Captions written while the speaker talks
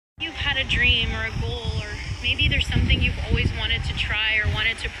had a dream or a goal, or maybe there's something you've always wanted to try or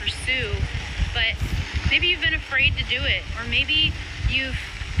wanted to pursue, but maybe you've been afraid to do it, or maybe you've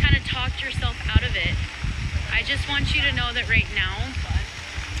kind of talked yourself out of it. I just want you to know that right now,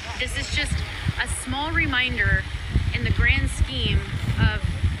 this is just a small reminder in the grand scheme of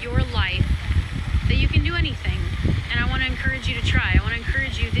your life that you can do anything. And I want to encourage you to try. I want to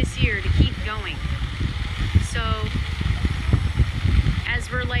encourage you this year to keep going. So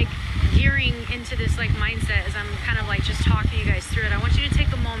as we're like gearing into this like mindset, as I'm kind of like just talking you guys through it, I want you to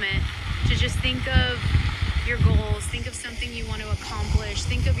take a moment to just think of your goals, think of something you want to accomplish,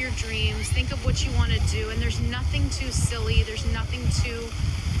 think of your dreams, think of what you want to do. And there's nothing too silly, there's nothing too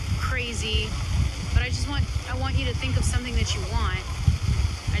crazy, but I want you to think of something that you want.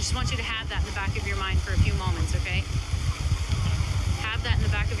 I just want you to have that in the back of your mind for a few moments, okay? Have that in the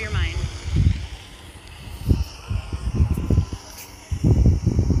back of your mind.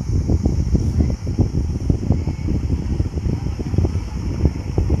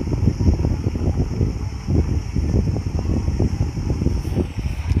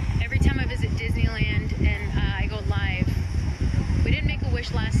 Every time I visit Disneyland and I go live, we didn't make a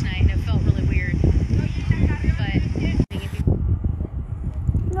wish last night and it felt really weird. But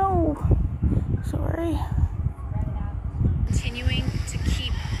no, sorry. Continuing to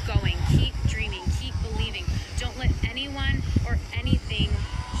keep going, keep dreaming, keep believing. Don't let anyone or anything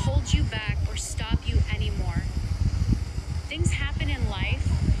hold you back or stop you anymore. Things happen in life,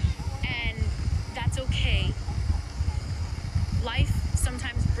 and that's okay. Life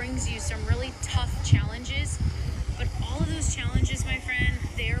sometimes brings you some really tough challenges, but all of those challenges, my friend,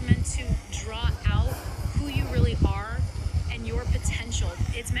 they are meant to draw out who you really are and your potential.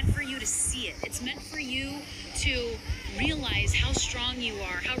 It's meant for you to see it. It's meant for you to realize how strong you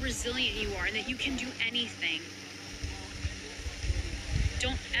are, how resilient you are, and that you can do anything.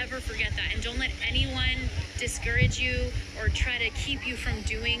 Don't ever forget that, and don't let anyone discourage you or try to keep you from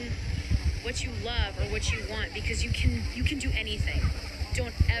doing what you love or what you want, because you can do anything.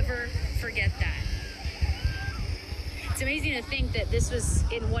 Don't ever forget that. It's amazing to think that this was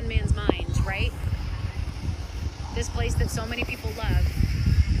in one man's mind, right? This place that so many people love.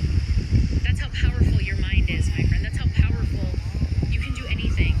 That's how powerful your mind is, my friend. That's how powerful you can do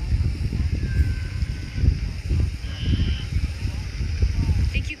anything.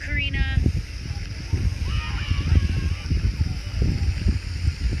 Thank you, Karina.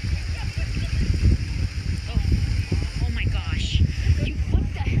 Oh my gosh. What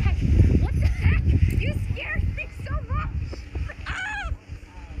the heck? What the heck? You scared me so much. Ah!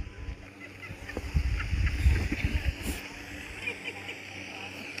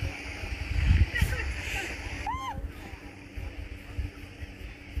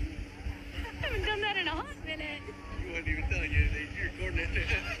 I haven't done that in a hot minute. You wasn't even telling you that you're recording it.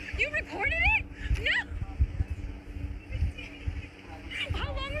 You recorded it? No! How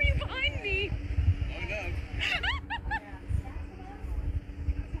long were you behind me? Long enough.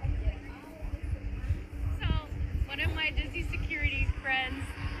 So, one of my Disney security friends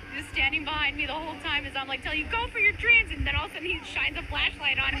is standing behind me the whole time as I'm like, tell you, go for your dreams, and then all of a sudden he shines a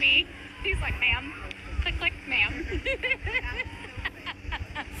flashlight on me. He's like, ma'am. Click, click, ma'am.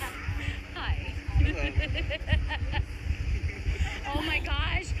 Hi. Oh my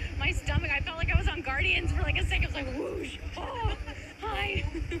gosh, my stomach, I felt like I was on Guardians for like a second. I was like, whoosh. Oh, hi.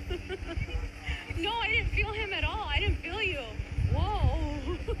 No, I didn't feel him at all. I didn't feel you.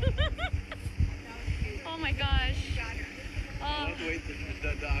 Whoa. Oh my gosh. I had to wait for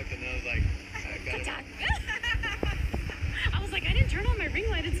the dog, and I was like, I got it. I was like, I didn't turn on my ring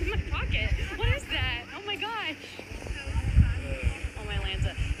light. It's in my pocket. What is that? Oh my gosh. Oh my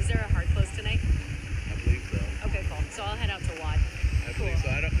Lanza. Is there a hard close tonight? I believe so. Okay, cool. So I'll head out to Wad. I believe so.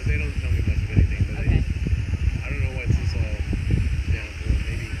 They don't tell me much of anything, but Okay. I don't know what this all down for.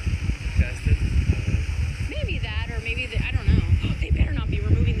 Maybe tested. Maybe that, or maybe I don't know. They better not be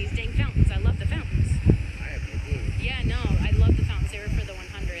removing these dang fountains. I love the fountains. I have no clue. Yeah, no, I love the fountains. They were for the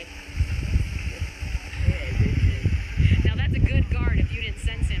 100. Now that's a good guard if you didn't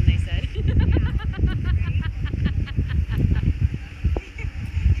sense him, they said.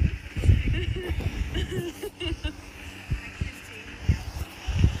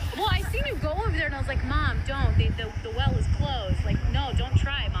 Well, I seen you go over there and I was like, Mom, don't. The well is closed. Like, no, don't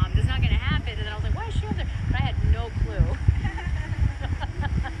try, Mom. This is not going to happen. And then I was like, why is she over there? But I had no clue.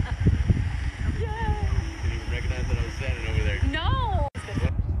 Didn't even recognize that I was standing over there. No.